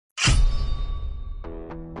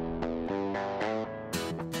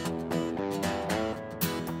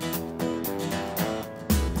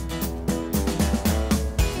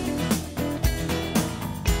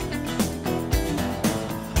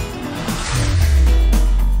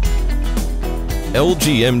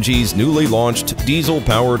LGMG's newly launched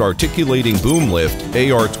diesel-powered articulating boom lift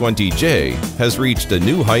AR20J has reached a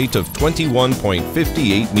new height of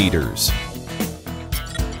 21.58 meters.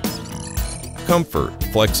 Comfort,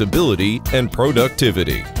 flexibility, and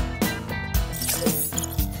productivity.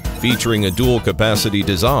 Featuring a dual-capacity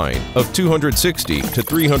design of 260 to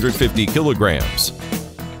 350 kilograms.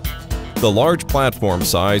 The large platform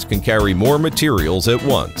size can carry more materials at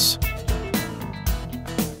once.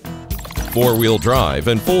 Four-wheel drive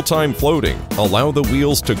and full-time floating allow the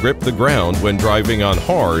wheels to grip the ground when driving on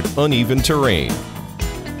hard, uneven terrain.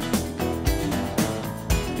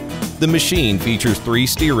 The machine features 3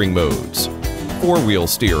 steering modes: four-wheel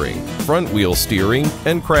steering, front-wheel steering,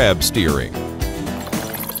 and crab steering.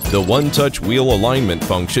 The one-touch wheel alignment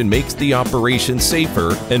function makes the operation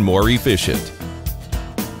safer and more efficient.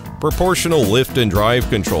 Proportional lift and drive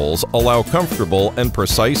controls allow comfortable and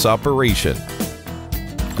precise operation.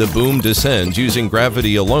 The boom descends using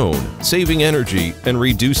gravity alone, saving energy and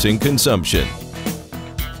reducing consumption.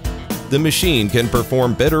 The machine can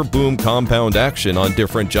perform better boom compound action on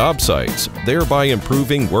different job sites, thereby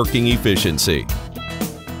improving working efficiency.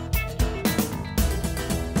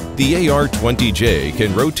 The AR20J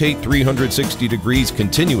can rotate 360 degrees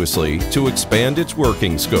continuously to expand its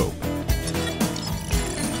working scope.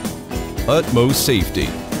 Utmost safety.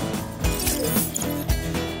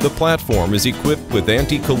 The platform is equipped with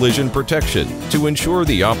anti-collision protection to ensure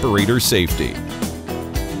the operator's safety.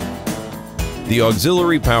 The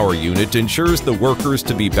auxiliary power unit ensures the workers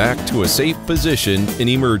to be back to a safe position in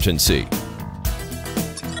emergency.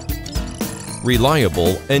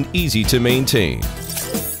 Reliable and easy to maintain.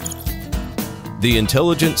 The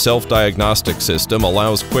intelligent self-diagnostic system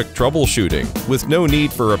allows quick troubleshooting with no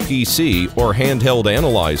need for a PC or handheld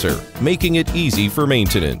analyzer, making it easy for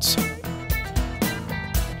maintenance.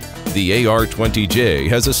 The AR20J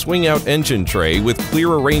has a swing-out engine tray with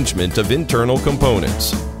clear arrangement of internal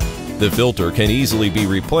components. The filter can easily be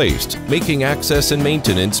replaced, making access and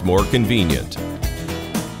maintenance more convenient.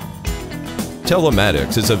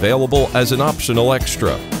 Telematics is available as an optional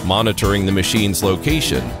extra, monitoring the machine's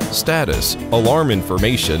location, status, alarm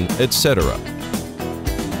information, etc.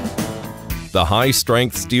 The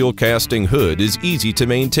high-strength steel casting hood is easy to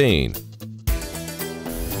maintain.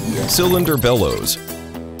 Cylinder bellows,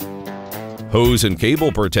 hose and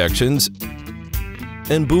cable protections,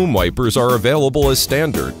 and boom wipers are available as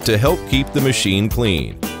standard to help keep the machine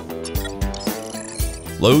clean.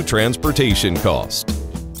 Low transportation cost.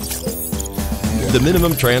 The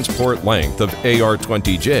minimum transport length of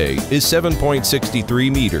AR20J is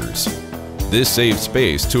 7.63 meters. This saves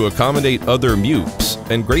space to accommodate other MUPs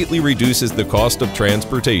and greatly reduces the cost of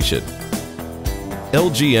transportation.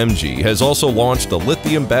 LGMG has also launched a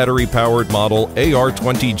lithium battery-powered model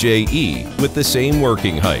AR20JE with the same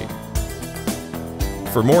working height.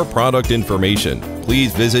 For more product information,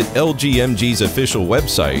 please visit LGMG's official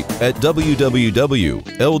website at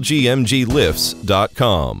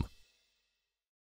www.lgmglifts.com.